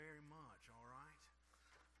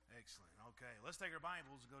Excellent. Okay, let's take our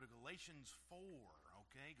Bibles and go to Galatians 4.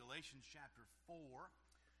 Okay, Galatians chapter 4.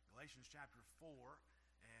 Galatians chapter 4.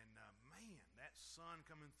 And man, that sun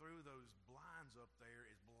coming through those blinds up there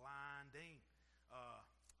is blinding.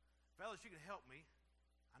 Fellas, you can help me.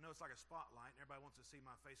 I know it's like a spotlight, and everybody wants to see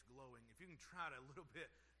my face glowing. If you can try to a little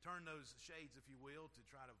bit turn those shades, if you will, to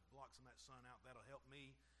try to block some of that sun out, that'll help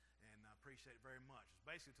me, and I appreciate it very much. It's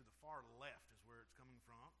basically to the far left is where it's coming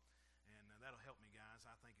from, and that'll help me, guys.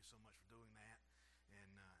 I thank you so much for doing that.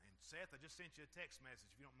 And Seth, I just sent you a text message.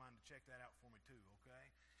 If you don't mind to check that out for me too, okay?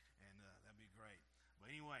 And that'd be great. But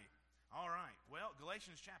anyway, all right. Well,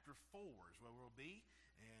 Galatians chapter 4 is where we'll be,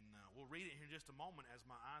 and we'll read it here in just a moment as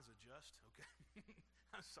my eyes adjust, okay?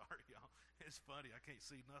 I'm sorry, y'all. It's funny. I can't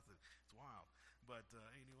see nothing. It's wild. But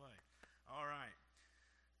anyway, all right.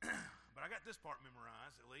 But I got this part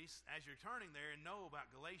memorized, at least. As you're turning there and know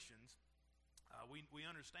about Galatians, we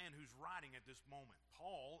understand who's writing at this moment.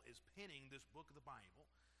 Paul is penning this book of the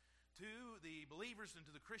Bible to the believers and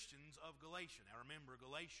to the Christians of Galatia. Now remember,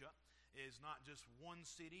 Galatia is not just one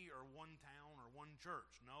city or one town or one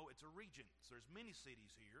church. No, it's a region. So there's many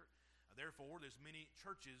cities here. Therefore, there's many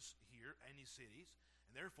churches here in these cities,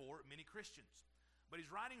 and therefore many Christians. But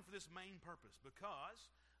he's writing for this main purpose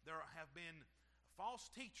because there have been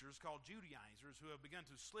false teachers called Judaizers who have begun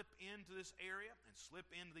to slip into this area and slip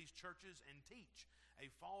into these churches and teach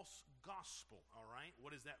a false gospel, all right?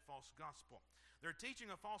 What is that false gospel? They're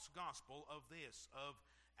teaching a false gospel of this, of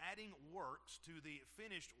adding works to the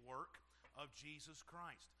finished work of Jesus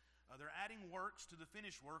Christ. They're adding works to the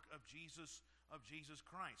finished work of Jesus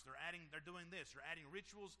Christ. They're doing this. They're adding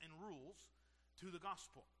rituals and rules to the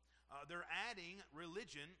gospel. They're adding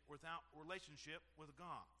religion without relationship with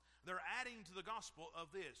God. They're adding to the gospel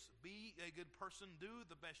of this: be a good person, do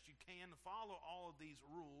the best you can, follow all of these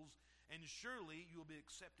rules, and surely you'll be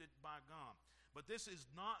accepted by God. But this is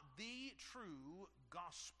not the true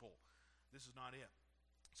gospel. This is not it.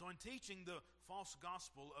 So in teaching the false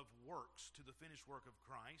gospel of works to the finished work of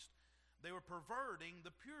Christ, they were perverting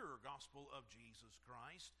the pure gospel of Jesus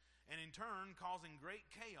Christ, and in turn causing great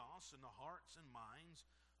chaos in the hearts and minds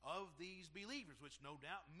of these believers, which no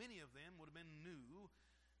doubt many of them would have been new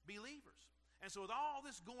believers. And so with all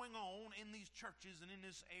this going on in these churches and in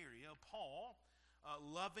this area, Paul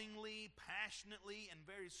lovingly, passionately, and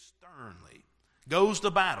very sternly goes to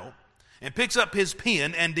battle and picks up his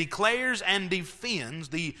pen and declares and defends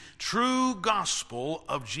the true gospel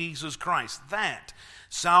of Jesus Christ, that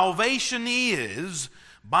salvation is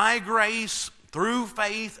by grace through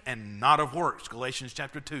faith and not of works. Galatians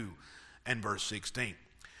chapter 2 and verse 16.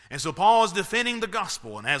 And so Paul is defending the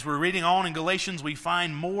gospel, and as we're reading on in Galatians, we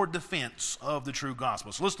find more defense of the true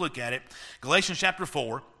gospel. So let's look at it. Galatians chapter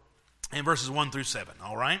 4 and verses 1 through 7,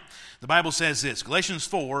 all right? The Bible says this, Galatians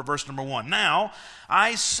 4, verse number 1. Now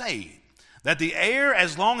I say that the heir,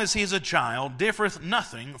 as long as he is a child, differeth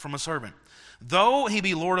nothing from a servant, though he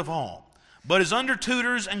be Lord of all, but is under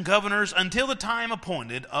tutors and governors until the time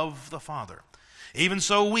appointed of the Father. Even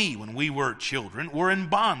so we, when we were children, were in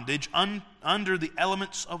bondage under the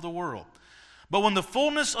elements of the world. But when the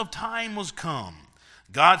fullness of time was come,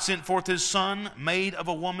 God sent forth his Son, made of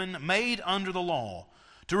a woman, made under the law,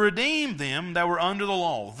 to redeem them that were under the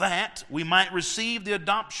law, that we might receive the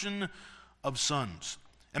adoption of sons.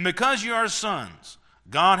 And because you are sons,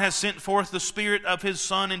 God has sent forth the Spirit of his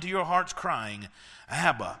Son into your hearts, crying,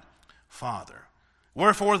 Abba, Father.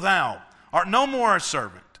 Wherefore thou art no more a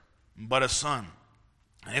servant, but a son.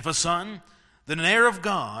 And if a son, then an heir of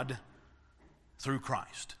God through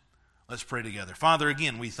Christ. Let's pray together. Father,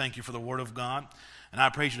 again, we thank you for the Word of God. And I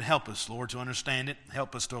pray you to help us, Lord, to understand it.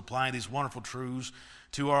 Help us to apply these wonderful truths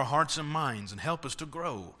to our hearts and minds. And help us to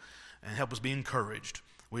grow. And help us be encouraged.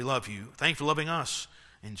 We love you. Thank you for loving us.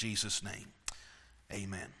 In Jesus' name,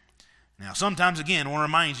 amen. Now, sometimes, again, I want to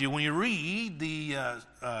remind you, when you read the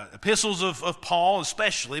epistles of Paul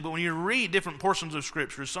especially, but when you read different portions of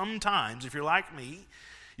Scripture, sometimes, if you're like me,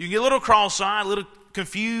 you get a little cross-eyed, a little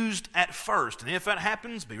confused at first. And if that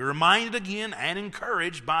happens, be reminded again and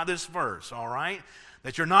encouraged by this verse, all right?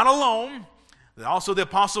 That you're not alone. Also, the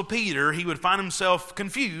Apostle Peter, he would find himself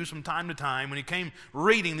confused from time to time when he came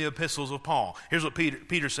reading the epistles of Paul. Here's what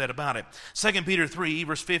Peter said about it. 2 Peter 3,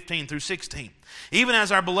 verse 15 through 16. Even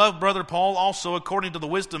as our beloved brother Paul also, according to the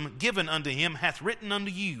wisdom given unto him, hath written unto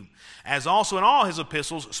you, as also in all his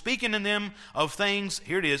epistles, speaking in them of things,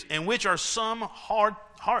 here it is, in which are some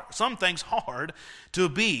things hard to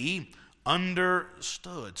be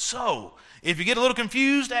understood. So, if you get a little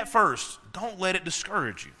confused at first, don't let it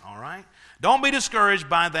discourage you, all right? Don't be discouraged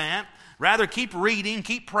by that. Rather, keep reading,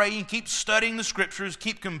 keep praying, keep studying the Scriptures,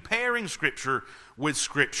 keep comparing Scripture with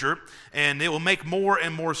Scripture, and it will make more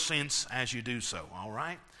and more sense as you do so, all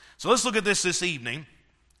right? So let's look at this evening,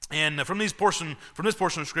 and from this portion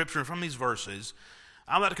of Scripture and from these verses,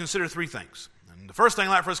 I'd like to consider three things. And the first thing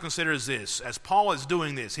I'd like for us to consider is this. As Paul is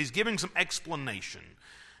doing this, he's giving some explanation.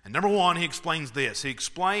 And number one, he explains this. He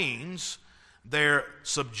explains their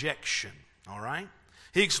subjection, all right?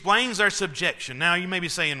 He explains their subjection. Now, you may be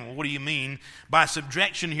saying, well, what do you mean by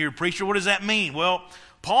subjection here, preacher? What does that mean? Well,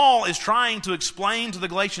 Paul is trying to explain to the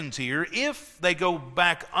Galatians here, if they go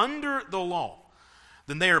back under the law,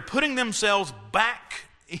 then they are putting themselves back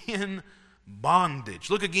in bondage.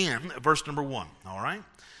 Look again at verse number 1, all right?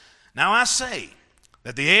 Now I say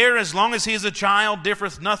that the heir, as long as he is a child,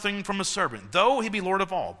 differeth nothing from a servant, though he be Lord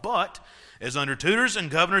of all, but is under tutors and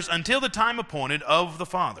governors until the time appointed of the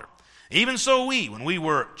Father. Even so we, when we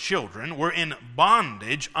were children, were in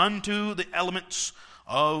bondage unto the elements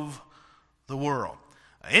of the world.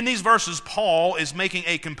 In these verses, Paul is making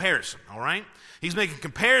a comparison, all right? He's making a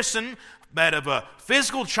comparison that of a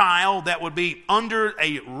physical child that would be under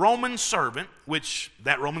a Roman servant, which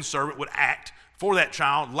that Roman servant would act for that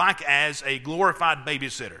child like as a glorified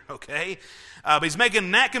babysitter, okay? But he's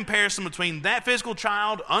making that comparison between that physical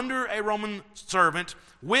child under a Roman servant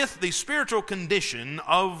with the spiritual condition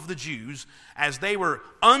of the Jews as they were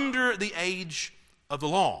under the age of the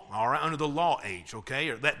law, all right, under the law age, okay,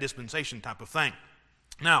 or that dispensation type of thing.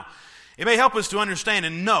 Now, it may help us to understand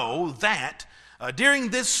and know that during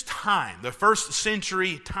this time, the first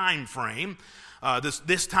century time frame,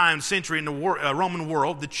 this time century in the Roman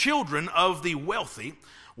world, the children of the wealthy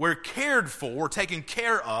were cared for, taken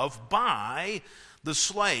care of by the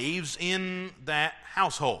slaves in that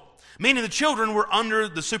household. Meaning the children were under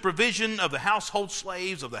the supervision of the household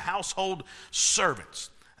slaves, of the household servants.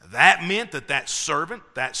 That meant that that servant,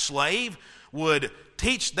 that slave, would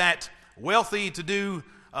teach that wealthy-to-do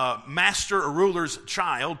master or ruler's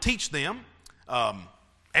child, teach them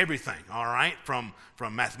everything, all right, from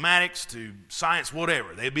mathematics to science,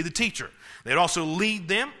 whatever. They'd be the teacher. They'd also lead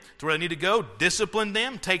them to where they need to go, discipline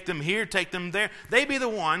them, take them here, take them there. They'd be the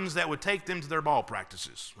ones that would take them to their ball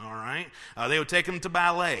practices, all right? They would take them to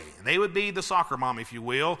ballet. They would be the soccer mom, if you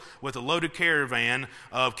will, with a loaded caravan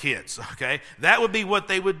of kids, okay? That would be what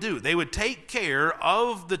they would do. They would take care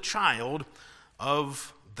of the child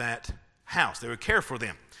of that house. They would care for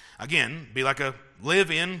them. Again, be like a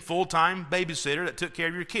live-in, full-time babysitter that took care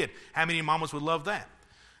of your kid. How many mamas would love that?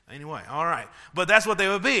 Anyway, all right. But that's what they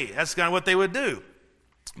would be. That's kind of what they would do.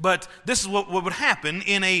 But this is what would happen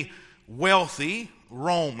in a wealthy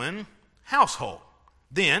Roman household.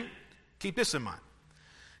 Then, keep this in mind.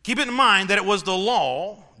 Keep it in mind that it was the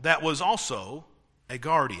law that was also a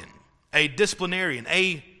guardian, a disciplinarian,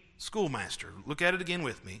 a schoolmaster. Look at it again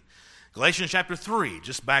with me. Galatians chapter 3,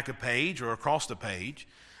 just back a page or across the page.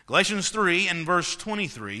 Galatians 3 and verse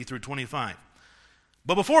 23 through 25.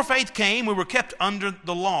 But before faith came, we were kept under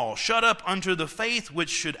the law, shut up unto the faith which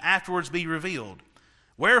should afterwards be revealed.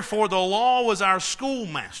 Wherefore the law was our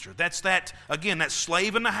schoolmaster. That's that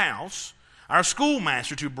slave in the house, our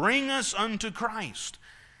schoolmaster, to bring us unto Christ,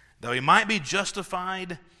 though he might be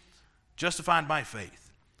justified by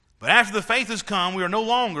faith. But after the faith has come, we are no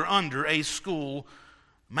longer under a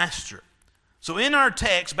schoolmaster. So in our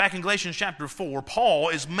text, back in Galatians chapter 4, Paul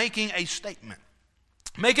is making a statement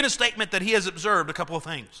that he has observed a couple of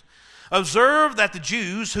things. Observe that the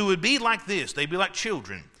Jews who would be like this, they'd be like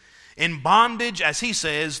children, in bondage, as he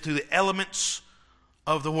says, to the elements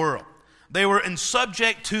of the world. They were in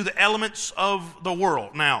subject to the elements of the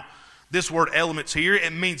world. Now, this word elements here,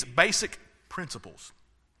 it means basic principles.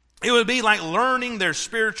 It would be like learning their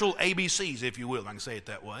spiritual ABCs, if you will, if I can say it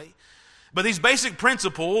that way. But these basic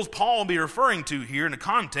principles Paul will be referring to here in the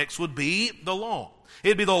context would be the law.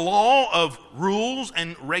 It'd be the law of rules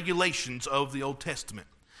and regulations of the Old Testament.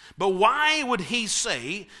 But why would he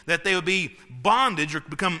say that they would be bondage or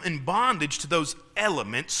become in bondage to those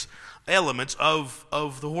elements of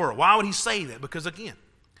the world? Why would he say that? Because again,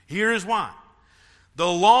 here is why. The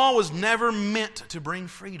law was never meant to bring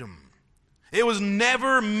freedom. It was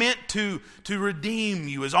never meant to redeem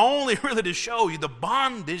you. It was only really to show you the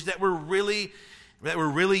bondage that we're really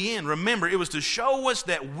in. Remember, it was to show us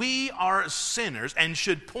that we are sinners and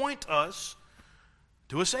should point us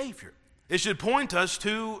to a Savior. It should point us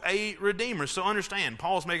to a Redeemer. So understand,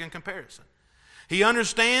 Paul's making a comparison. He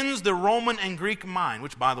understands the Roman and Greek mind,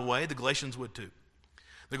 which, by the way, the Galatians would too.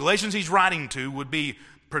 The Galatians he's writing to would be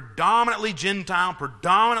predominantly Gentile,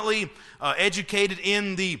 predominantly educated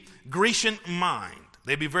in the Grecian mind.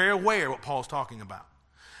 They'd be very aware of what Paul's talking about.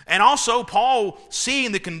 And also, Paul,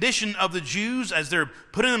 seeing the condition of the Jews as they're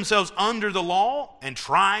putting themselves under the law and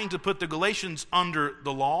trying to put the Galatians under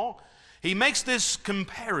the law, he makes this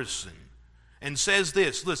comparison and says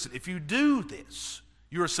this, listen, if you do this,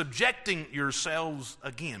 you are subjecting yourselves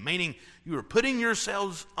again, meaning you are putting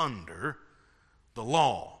yourselves under the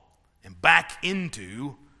law and back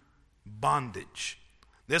into bondage.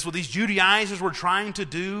 That's what these Judaizers were trying to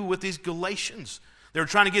do with these Galatians. They were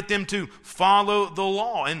trying to get them to follow the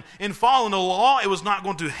law. And in following the law, it was not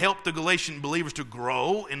going to help the Galatian believers to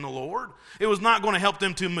grow in the Lord. It was not going to help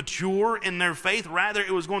them to mature in their faith. Rather,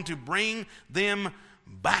 it was going to bring them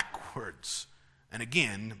backwards. And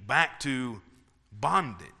again, back to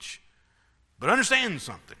bondage. But understand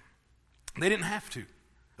something. They didn't have to.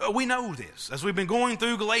 We know this. As we've been going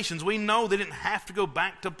through Galatians, we know they didn't have to go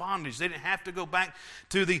back to bondage. They didn't have to go back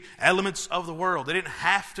to the elements of the world. They didn't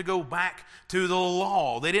have to go back to the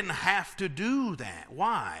law. They didn't have to do that.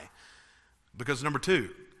 Why? Because number two,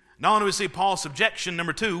 not only do we see Paul's subjection,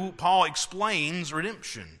 number two, Paul explains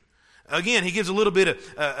redemption. Again, he gives a little bit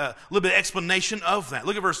of explanation of that.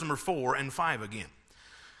 Look at verse number 4 and 5 again.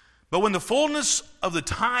 But when the fullness of the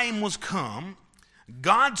time was come,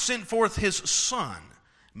 God sent forth his Son,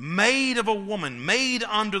 made of a woman, made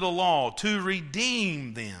under the law, to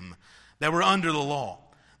redeem them that were under the law,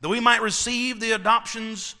 that we might receive the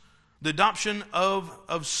adoption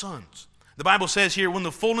of sons. The Bible says here, when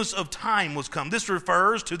the fullness of time was come. This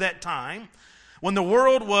refers to that time when the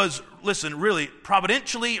world was, listen, really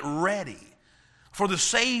providentially ready for the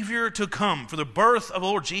Savior to come, for the birth of the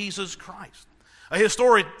Lord Jesus Christ.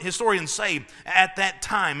 Historians say at that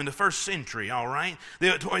time in the first century, all right,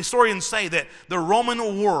 the historians say that the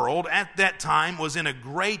Roman world at that time was in a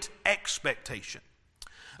great expectation.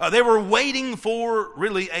 They were waiting for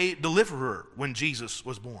really a deliverer when Jesus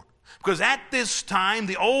was born. Because at this time,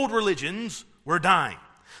 the old religions were dying.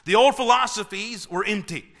 The old philosophies were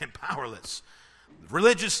empty and powerless.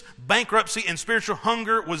 Religious bankruptcy and spiritual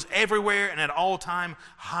hunger was everywhere and at all-time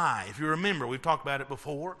high. If you remember, we've talked about it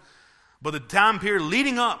before. But the time period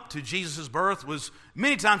leading up to Jesus' birth was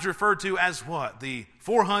many times referred to as what? The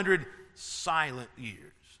 400 silent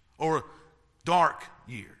years or dark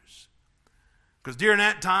years. Because during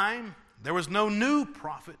that time, there was no new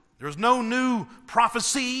prophet. There was no new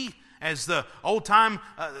prophecy as the old-time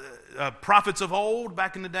prophets of old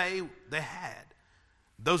back in the day they had.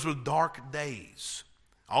 Those were dark days.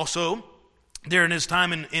 Also, during this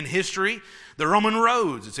time in history, the Roman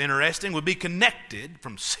roads, it's interesting, would be connected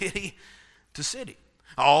from city to city.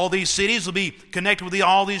 All these cities will be connected with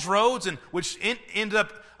all these roads, and which ended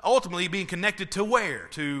up ultimately being connected to where?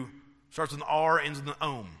 Starts with an R, ends with an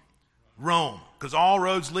Om. Rome. Because all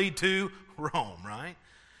roads lead to Rome, right?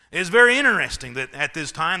 It's very interesting that at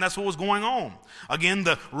this time, that's what was going on. Again,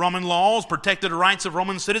 the Roman laws protected the rights of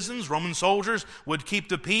Roman citizens. Roman soldiers would keep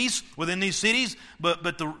the peace within these cities.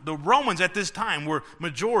 But the Romans at this time were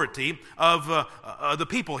majority of the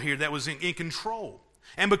people here that was in control.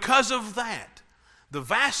 And because of that, the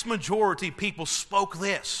vast majority of people spoke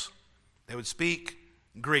this. They would speak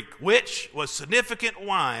Greek, which was significant.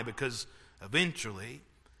 Why? Because eventually,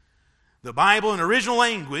 the Bible in original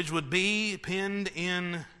language would be penned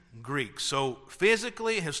in Greek. So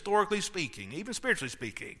physically, historically speaking, even spiritually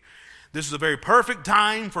speaking, this is a very perfect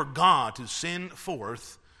time for God to send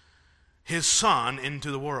forth his Son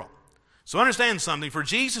into the world. So understand something. For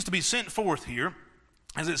Jesus to be sent forth here,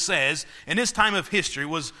 as it says, in this time of history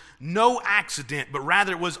was no accident, but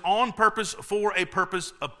rather it was on purpose for a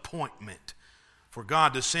purpose appointment for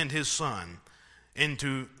God to send his Son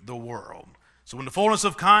into the world. So when the fullness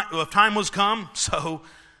of time was come, so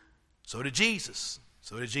did Jesus.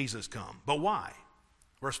 So did Jesus come. But why?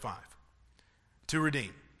 Verse 5. To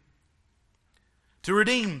redeem. To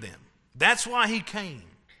redeem them. That's why he came.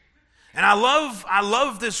 And I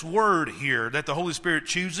love this word here that the Holy Spirit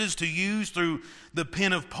chooses to use through the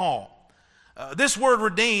pen of Paul. This word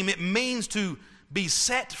redeem, it means to be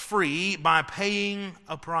set free by paying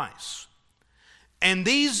a price. And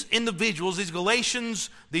these individuals, these Galatians,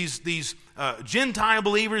 these Gentile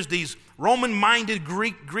believers, these Roman-minded,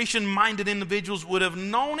 Grecian-minded individuals would have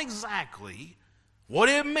known exactly what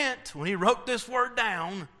it meant when he wrote this word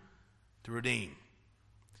down to redeem.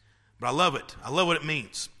 But I love it. I love what it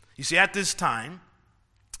means. You see, at this time,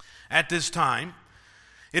 it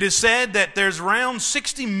is said that there's around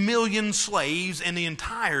 60 million slaves in the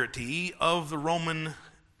entirety of the Roman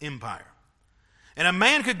Empire. And a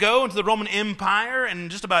man could go into the Roman Empire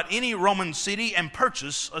and just about any Roman city and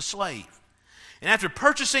purchase a slave. And after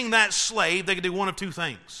purchasing that slave, they could do one of two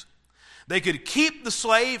things. They could keep the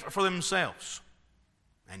slave for themselves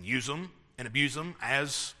and use them and abuse them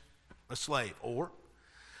as a slave. Or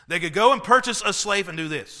they could go and purchase a slave and do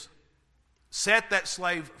this: set that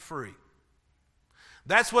slave free.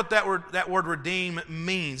 That's what that word redeem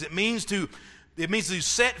means. It means to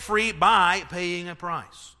set free by paying a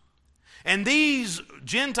price. And these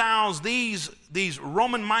Gentiles, these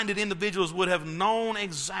Roman-minded individuals would have known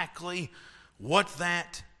exactly what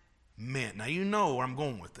that meant. Now you know where I'm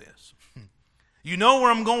going with this. You know where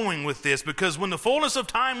I'm going with this, because when the fullness of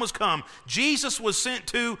time was come, Jesus was sent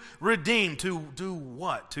to redeem, to do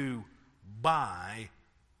what? To buy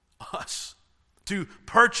us, to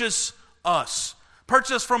purchase us.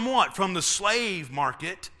 Purchase from what? From the slave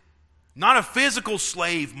market. Not a physical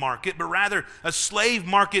slave market, but rather a slave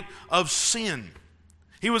market of sin.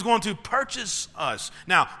 He was going to purchase us.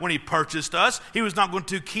 Now, when he purchased us, he was not going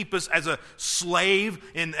to keep us as a slave,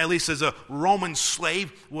 and at least as a Roman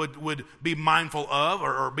slave would be mindful of,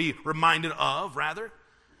 or be reminded of, rather.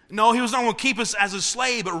 No, he was not going to keep us as a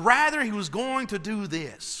slave, but rather he was going to do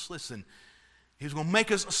this. Listen, he was going to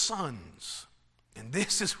make us sons. And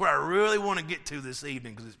this is where I really want to get to this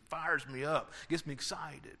evening, because it fires me up, gets me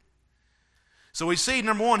excited. So we see,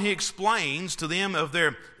 number one, he explains to them of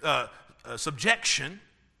their subjection.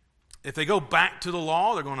 If they go back to the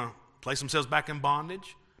law, they're going to place themselves back in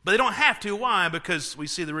bondage. But they don't have to. Why? Because we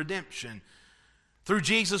see the redemption through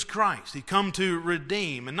Jesus Christ. He come to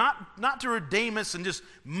redeem, and not to redeem us and just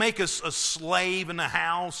make us a slave in the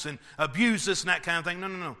house and abuse us and that kind of thing.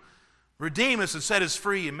 No. Redeem us and set us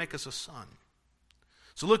free and make us a son.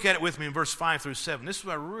 So look at it with me in verse 5 through 7. This is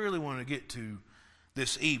what I really want to get to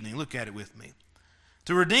this evening. Look at it with me.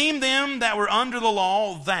 To redeem them that were under the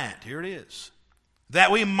law, that, here it is, that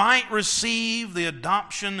we might receive the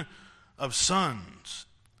adoption of sons.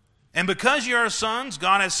 And because you are sons,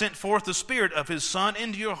 God has sent forth the Spirit of His Son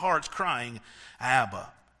into your hearts, crying,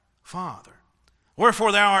 Abba, Father.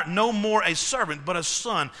 Wherefore thou art no more a servant, but a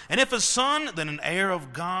son. And if a son, then an heir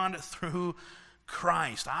of God through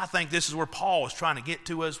Christ. I think this is where Paul is trying to get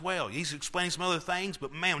to as well. He's explaining some other things,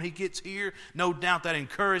 but man, when he gets here, no doubt that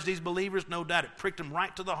encouraged these believers. No doubt it pricked them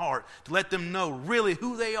right to the heart to let them know really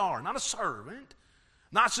who they are. Not a servant,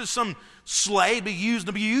 not just some slave to be used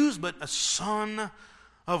and abused, but a son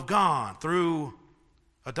of God through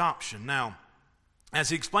adoption. Now, as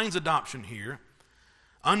he explains adoption here,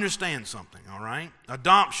 understand something, all right?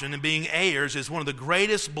 Adoption and being heirs is one of the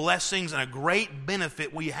greatest blessings and a great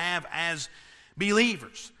benefit we have as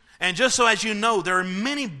believers. And just so as you know, there are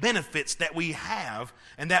many benefits that we have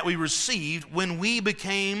and that we received when we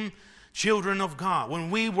became children of God. When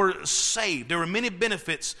we were saved, there were many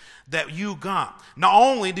benefits that you got. Not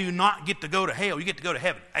only do you not get to go to hell, you get to go to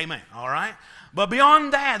heaven. Amen. All right? But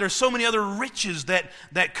beyond that, there's so many other riches that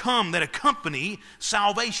come, that accompany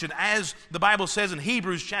salvation. As the Bible says in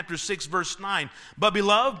Hebrews chapter 6, verse 9, but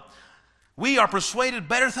beloved, we are persuaded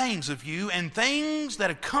better things of you, and things that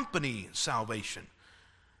accompany salvation,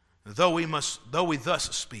 though we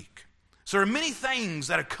thus speak. So there are many things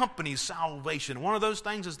that accompany salvation. One of those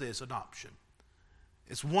things is this, adoption.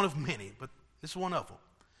 It's one of many, but it's one of them.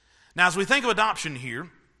 Now, as we think of adoption here,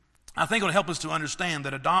 I think it'll help us to understand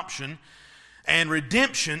that adoption and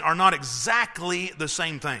redemption are not exactly the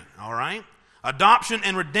same thing, all right? Adoption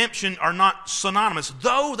and redemption are not synonymous,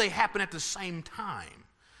 though they happen at the same time.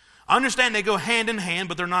 Understand they go hand in hand,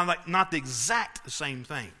 but they're not the exact same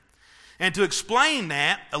thing. And to explain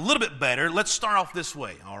that a little bit better, let's start off this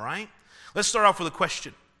way, all right? Let's start off with a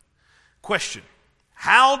question. Question: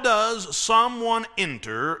 how does someone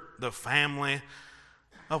enter the family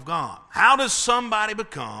of God? How does somebody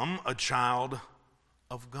become a child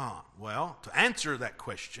of God? Well, to answer that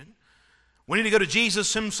question, we need to go to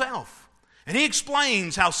Jesus himself. And he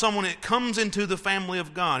explains how someone comes into the family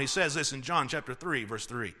of God. He says this in John chapter 3, verse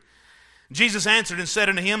 3. Jesus answered and said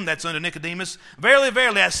unto him, that's unto Nicodemus, Verily,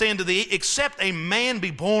 verily, I say unto thee, except a man be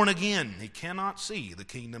born again, he cannot see the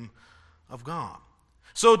kingdom of God.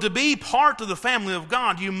 So to be part of the family of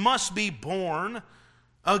God, you must be born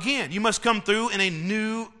again. You must come through in a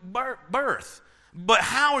new birth. But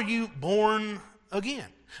how are you born again?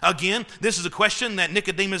 Again, this is a question that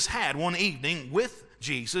Nicodemus had one evening with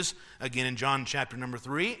Jesus, again in John chapter number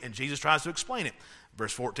 3, and Jesus tries to explain it,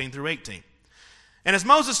 verse 14 through 18. And as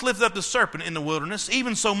Moses lifted up the serpent in the wilderness,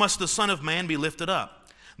 even so must the Son of Man be lifted up,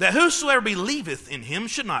 that whosoever believeth in him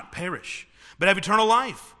should not perish, but have eternal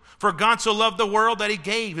life. For God so loved the world that he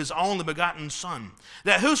gave his only begotten Son,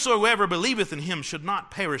 that whosoever believeth in him should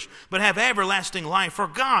not perish, but have everlasting life. For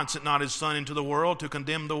God sent not his Son into the world to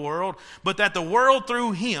condemn the world, but that the world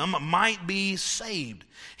through him might be saved.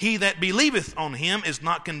 He that believeth on him is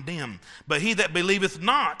not condemned, but he that believeth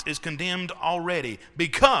not is condemned already,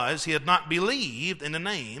 because he had not believed in the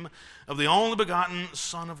name of the only begotten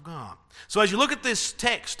Son of God. So as you look at this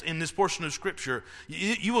text in this portion of Scripture,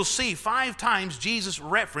 you will see 5 times Jesus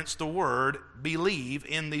referenced the word believe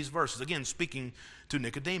in these verses. Again, speaking to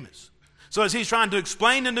Nicodemus. So as he's trying to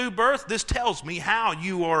explain the new birth, this tells me how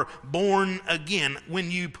you are born again.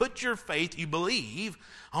 When you put your faith, you believe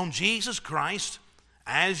on Jesus Christ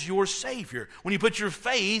as your Savior. When you put your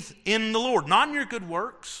faith in the Lord, not in your good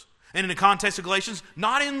works, and in the context of Galatians,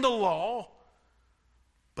 not in the law,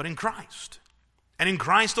 but in Christ. And in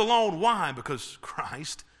Christ alone. Why? Because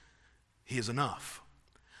Christ, he is enough.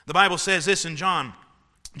 The Bible says this in John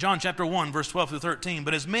chapter 1, verse 12 through 13.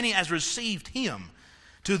 But as many as received him,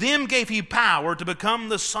 to them gave he power to become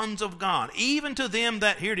the sons of God, even to them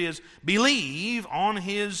that, here it is, believe on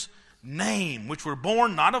his name, which were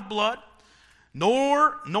born not of blood,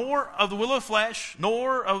 nor of the will of flesh,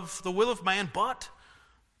 nor of the will of man, but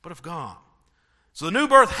of God. So the new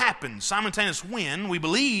birth happens simultaneous when we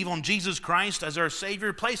believe on Jesus Christ as our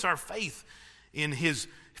Savior, place our faith in his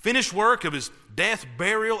finished work of his death,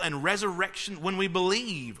 burial, and resurrection, when we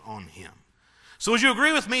believe on him. So would you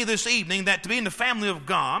agree with me this evening that to be in the family of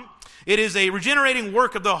God, it is a regenerating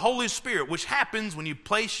work of the Holy Spirit, which happens when you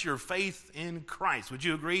place your faith in Christ? Would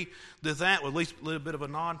you agree with that? With at least a little bit of a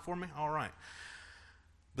nod for me? All right.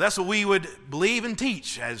 That's what we would believe and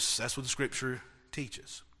teach, as that's what the Scripture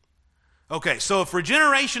teaches. Okay, so if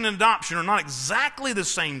regeneration and adoption are not exactly the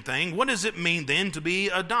same thing, what does it mean then to be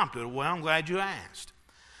adopted? Well, I'm glad you asked.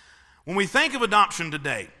 When we think of adoption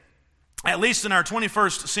today, at least in our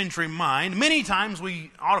 21st century mind, many times we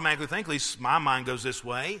automatically think, at least my mind goes this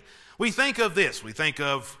way, we think of this. We think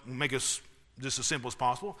of, make us just as simple as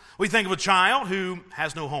possible, we think of a child who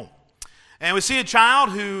has no home. And we see a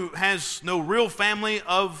child who has no real family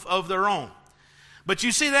of their own. But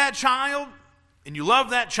you see that child, and you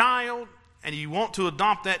love that child, and you want to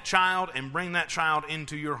adopt that child and bring that child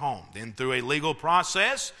into your home. Then through a legal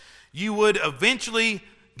process, you would eventually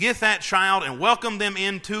get that child and welcome them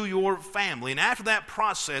into your family. And after that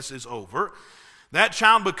process is over, that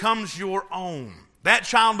child becomes your own. That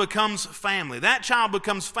child becomes family. That child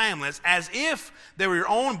becomes family. It's as if they were your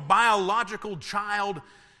own biological child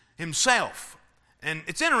himself. And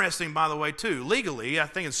it's interesting, by the way, too, legally, I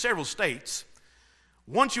think in several states,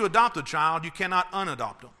 once you adopt a child, you cannot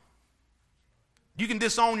unadopt them. You can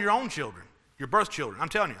disown your own children, your birth children. I'm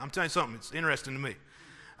telling you something. It's interesting to me.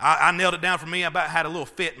 I nailed it down for me. I about had a little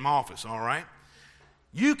fit in my office, all right?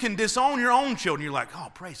 You can disown your own children. You're like,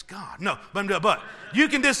 oh, praise God. No, but you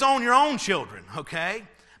can disown your own children, okay?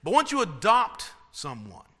 But once you adopt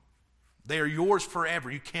someone, they are yours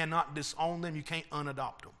forever. You cannot disown them. You can't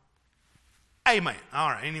unadopt them. Amen. All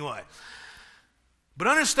right, anyway. But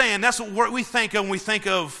understand, that's what we think of when we think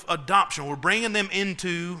of adoption. We're bringing them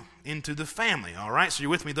into the family, all right? So you're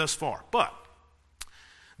with me thus far. But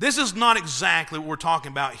this is not exactly what we're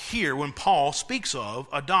talking about here when Paul speaks of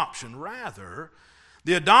adoption. Rather,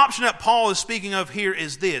 the adoption that Paul is speaking of here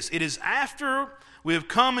is this. It is after we have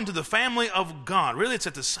come into the family of God. Really, it's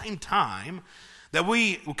at the same time that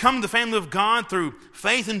we come to the family of God through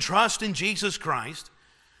faith and trust in Jesus Christ,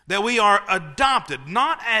 that we are adopted,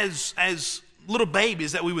 not as little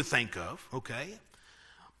babies that we would think of, okay?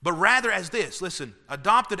 But rather as this, listen,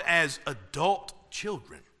 adopted as adult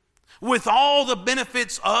children with all the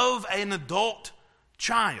benefits of an adult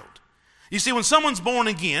child. You see, when someone's born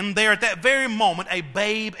again, they are at that very moment a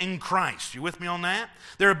babe in Christ. You with me on that?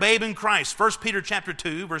 They're a babe in Christ. 1 Peter chapter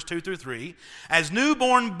 2, verse 2 through 3. As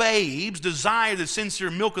newborn babes desire the sincere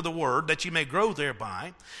milk of the word, that you may grow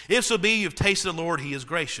thereby. If so be you've tasted the Lord, he is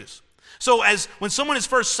gracious. So as when someone is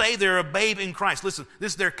first saved, they're a babe in Christ. Listen,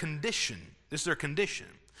 this is their condition. This is their condition.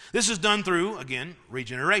 This is done through, again,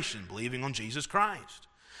 regeneration, believing on Jesus Christ.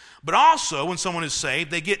 But also, when someone is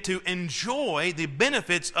saved, they get to enjoy the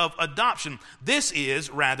benefits of adoption. This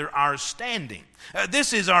is, rather, our standing.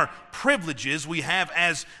 This is our privileges we have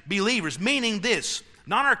as believers, meaning this,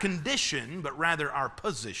 not our condition, but rather our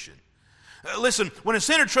position. Listen, when a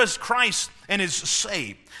sinner trusts Christ and is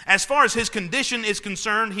saved, as far as his condition is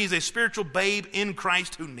concerned, he's a spiritual babe in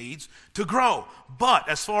Christ who needs to grow. But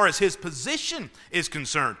as far as his position is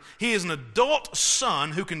concerned, he is an adult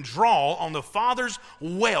son who can draw on the Father's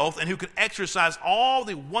wealth and who can exercise all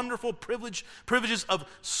the wonderful privileges of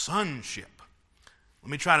sonship. Let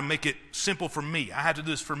me try to make it simple for me. I have to do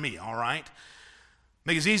this for me, all right?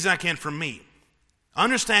 make it as easy as I can for me.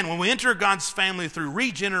 Understand, when we enter God's family through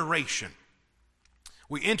regeneration,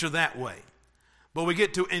 we enter that way. But we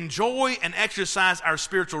get to enjoy and exercise our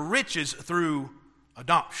spiritual riches through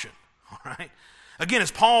adoption. All right? Again,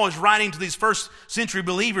 as Paul is writing to these first century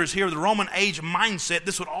believers here with the Roman age mindset,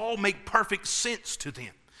 this would all make perfect sense to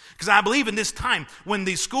them. Because I believe in this time, when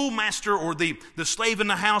the schoolmaster or the slave in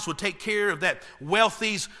the house would take care of that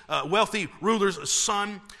wealthy ruler's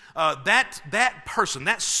son, that person,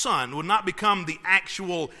 that son, would not become the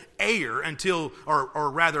actual heir until,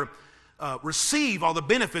 or rather, receive all the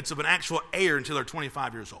benefits of an actual heir until they're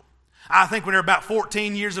 25 years old. I think when they're about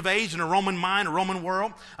 14 years of age in a Roman mind, a Roman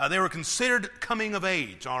world, they were considered coming of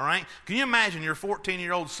age, all right? Can you imagine your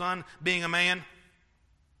 14-year-old son being a man?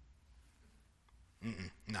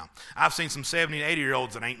 No. I've seen some 70 and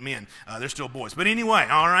 80-year-olds that ain't men. They're still boys. But anyway,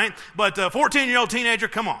 all right? But 14-year-old teenager,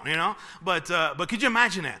 come on, you know? But could you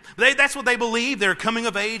imagine that? That's what they believe. They're coming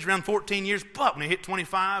of age around 14 years. But when they hit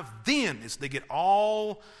 25, then they get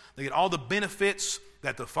all the benefits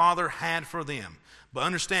that the Father had for them. But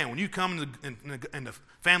understand, when you come in the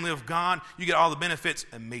family of God, you get all the benefits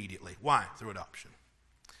immediately. Why? Through adoption.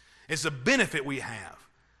 It's a benefit we have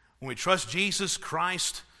when we trust Jesus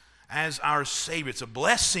Christ as our Savior. It's a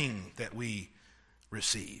blessing that we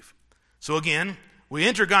receive. So again, we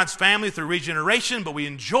enter God's family through regeneration, but we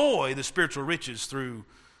enjoy the spiritual riches through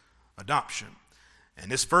adoption. And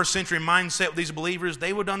this first century mindset with these believers,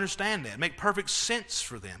 they would understand that. Make perfect sense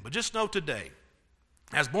for them. But just know today,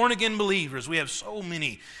 as born-again believers, we have so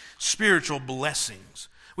many spiritual blessings.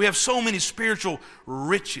 We have so many spiritual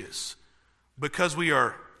riches because we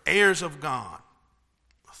are heirs of God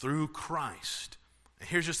through Christ. And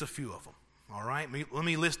here's just a few of them, all right? Let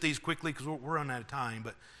me list these quickly because we're running out of time,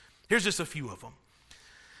 but here's just a few of them.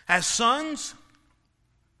 As sons,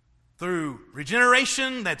 through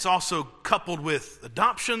regeneration, that's also coupled with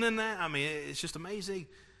adoption in that. I mean, it's just amazing.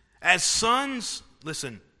 As sons,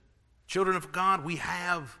 listen, children of God, we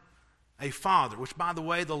have a Father, which, by the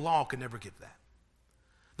way, the law could never give that.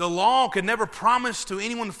 The law could never promise to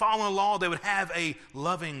anyone following the law they would have a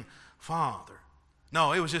loving Father.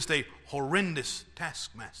 No, it was just a horrendous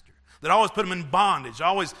taskmaster that always put them in bondage.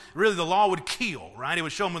 Always, really, the law would kill, right? It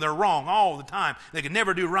would show them they're wrong all the time. They could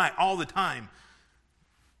never do right all the time.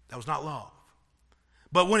 That was not love.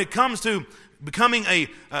 But when it comes to becoming a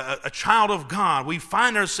child of God, we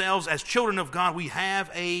find ourselves as children of God. We have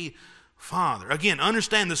a Father. Again,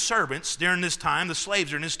 understand the servants during this time, the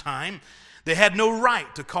slaves during this time, they had no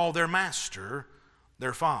right to call their master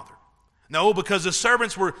their father. No, because the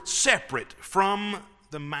servants were separate from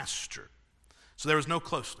the master. So there was no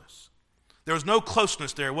closeness. There was no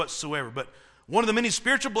closeness there whatsoever. But one of the many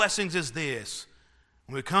spiritual blessings is this.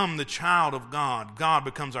 When we become the child of God, God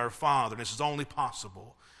becomes our Father. This is only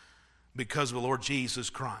possible because of the Lord Jesus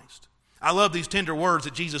Christ. I love these tender words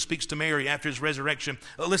that Jesus speaks to Mary after his resurrection.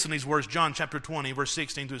 Listen to these words, John chapter 20, verse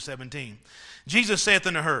 16 through 17. Jesus saith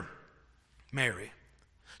unto her, Mary.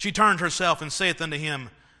 She turned herself and saith unto him,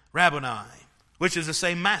 Rabboni, which is to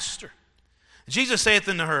say, Master. Jesus saith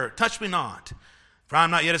unto her, Touch me not, for I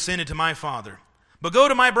am not yet ascended to my Father. But go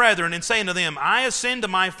to my brethren and say unto them, I ascend to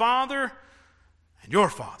my Father and your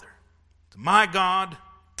Father, to my God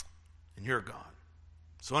and your God.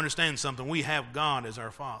 So understand something. We have God as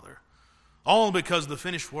our Father. All because of the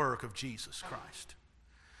finished work of Jesus Christ.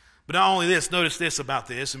 But not only this, notice this about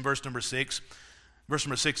this in verse number 6. Verse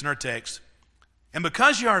number 6 in our text. And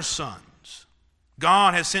because you are sons,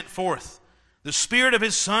 God has sent forth the Spirit of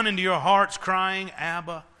His Son into your hearts, crying,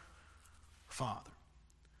 Abba, Father.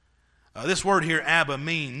 This word here, Abba,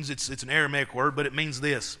 means, it's an Aramaic word, but it means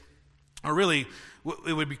this. Or really,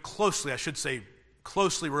 it would be closely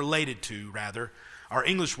related to, rather, our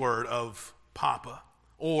English word of Papa,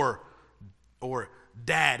 or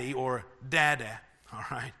daddy, or dada, all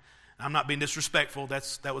right? I'm not being disrespectful.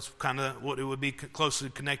 That was kind of what it would be closely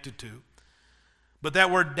connected to. But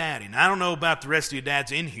that word daddy. Now, I don't know about the rest of you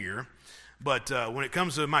dads in here, but when it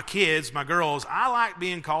comes to my kids, my girls, I like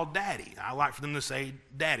being called daddy. I like for them to say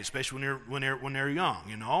daddy, especially when they're young,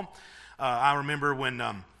 you know. I remember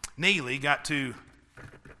when Neely got too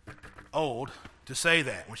old to say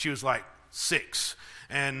that, when she was like 6.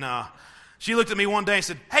 And she looked at me one day and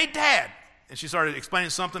said, Hey, Dad. And she started explaining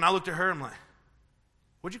something. I looked at her, I'm like,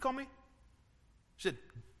 What'd you call me? She said,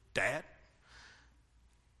 Dad.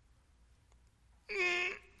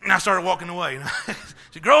 And I started walking away. You know?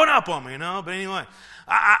 She's growing up on me, you know. But anyway,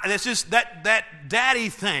 that's just that daddy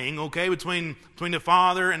thing, okay, between the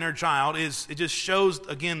father and their child it just shows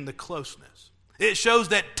again the closeness. It shows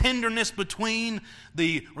that tenderness between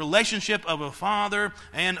the relationship of a father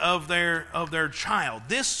and of their child.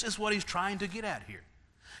 This is what he's trying to get at here.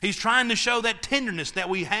 He's trying to show that tenderness that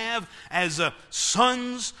we have as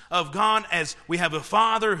sons of God, as we have a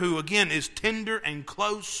Father who, again, is tender and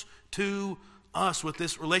close to us with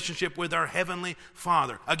this relationship with our Heavenly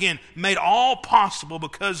Father. Again, made all possible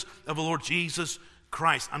because of the Lord Jesus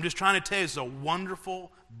Christ. I'm just trying to tell you, it's a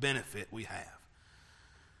wonderful benefit we have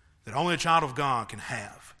that only a child of God can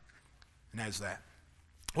have, and that's that.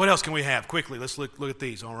 What else can we have? Quickly, let's look at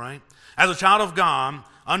these, all right? As a child of God,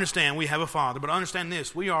 understand we have a Father, but understand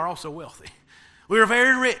this, we are also wealthy. We are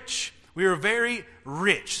very rich. We are very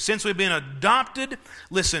rich. Since we've been adopted,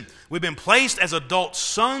 listen, we've been placed as adult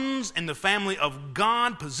sons in the family of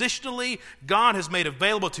God positionally. God has made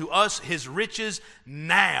available to us His riches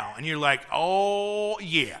now. And you're like, oh,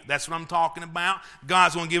 yeah, that's what I'm talking about.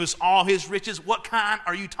 God's going to give us all His riches. What kind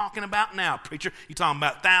are you talking about now, preacher? You talking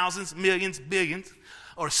about thousands, millions, billions,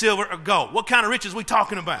 or silver or gold? What kind of riches are we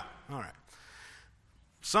talking about? All right.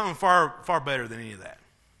 Something far, far better than any of that.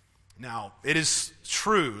 Now, it is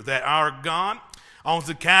true that our God owns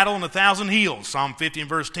the cattle on 1,000 hills, Psalm 50 and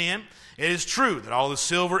verse 10. It is true that all the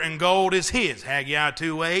silver and gold is His, Haggai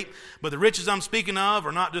 2:8. But the riches I'm speaking of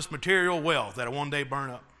are not just material wealth that will one day burn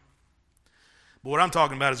up. But what I'm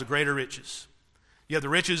talking about is the greater riches. You have the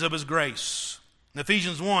riches of His grace. In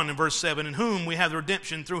Ephesians 1 and verse 7, in whom we have the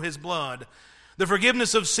redemption through His blood, the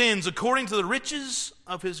forgiveness of sins according to the riches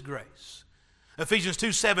of His grace. Ephesians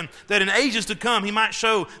 2:7, that in ages to come He might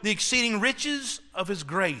show the exceeding riches of His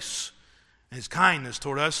grace and His kindness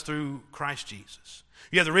toward us through Christ Jesus.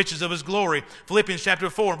 You have the riches of His glory. Philippians chapter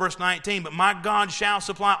 4, verse 19, but my God shall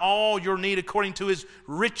supply all your need according to His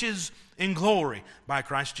riches in glory by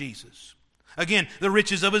Christ Jesus. Again, the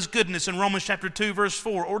riches of His goodness in Romans chapter 2, verse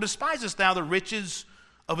 4, or despisest thou the riches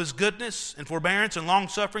of His goodness and forbearance and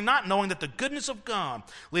longsuffering, not knowing that the goodness of God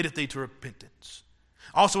leadeth thee to repentance.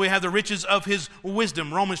 Also, we have the riches of His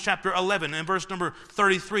wisdom. Romans chapter 11 and verse number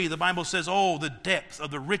 33, the Bible says, oh, the depth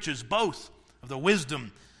of the riches, both of the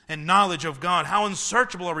wisdom and knowledge of God. How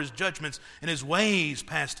unsearchable are His judgments and His ways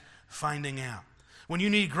past finding out. When you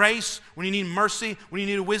need grace, when you need mercy, when you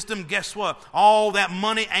need wisdom, guess what? All that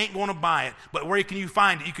money ain't going to buy it. But where can you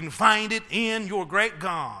find it? You can find it in your great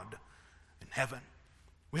God in heaven.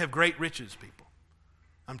 We have great riches, people.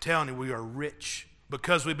 I'm telling you, we are rich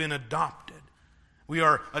because we've been adopted. We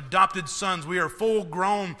are adopted sons. We are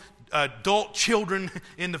full-grown adult children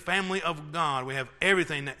in the family of God. We have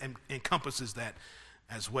everything that encompasses that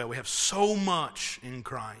as well. We have so much in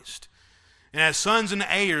Christ. And as sons and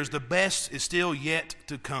heirs, the best is still yet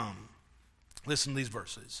to come. Listen to these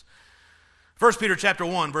verses. 1 Peter chapter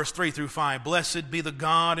 1, verse 3 through 5. Blessed be the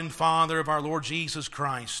God and Father of our Lord Jesus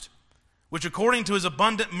Christ, which according to His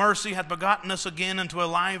abundant mercy hath begotten us again unto a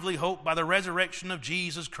lively hope by the resurrection of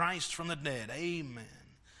Jesus Christ from the dead. Amen.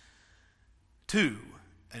 2,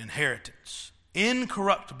 an inheritance,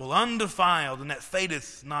 incorruptible, undefiled, and that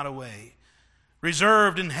fadeth not away,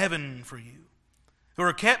 reserved in heaven for you, who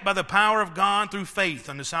are kept by the power of God through faith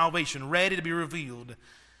unto salvation, ready to be revealed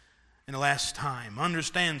in the last time.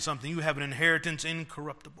 Understand something. You have an inheritance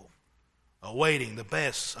incorruptible, awaiting the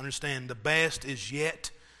best. Understand, the best is yet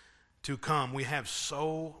to come. We have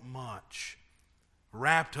so much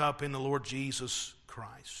wrapped up in the Lord Jesus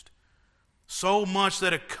Christ. So much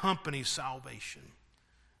that accompanies salvation.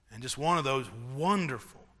 And just one of those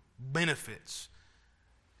wonderful benefits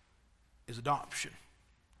is adoption.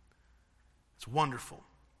 It's wonderful.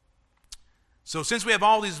 So since we have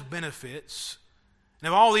all these benefits and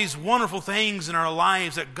have all these wonderful things in our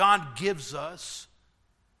lives that God gives us,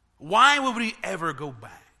 why would we ever go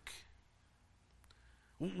back?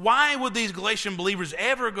 Why would these Galatian believers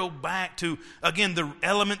ever go back to, again, the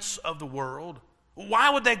elements of the world?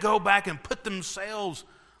 Why would they go back and put themselves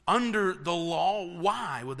under the law?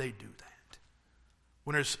 Why would they do that?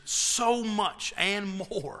 When there's so much and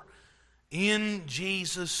more in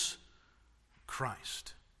Jesus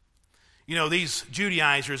Christ. You know, these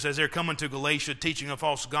Judaizers, as they're coming to Galatia, teaching a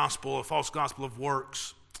false gospel of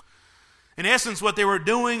works, in essence, what they were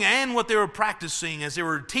doing and what they were practicing as they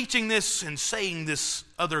were teaching this and saying this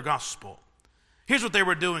other gospel. Here's what they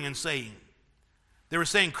were doing and saying. They were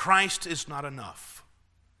saying Christ is not enough,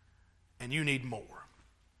 and you need more.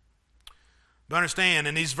 But understand,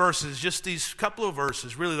 in these verses, just these couple of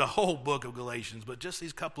verses, really the whole book of Galatians, but just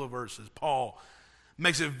these couple of verses, Paul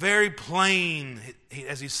makes it very plain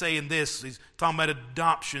as he's saying this. He's talking about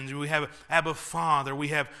adoptions. We have Abba Father. We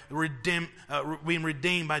have being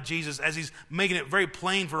redeemed by Jesus. As he's making it very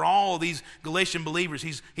plain for all of these Galatian believers,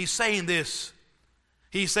 he's saying this.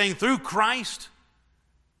 He's saying through Christ,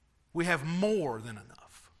 we have more than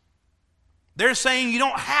enough. They're saying you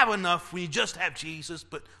don't have enough when you just have Jesus,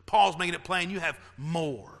 but Paul's making it plain you have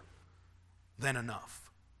more than enough.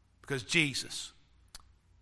 Because Jesus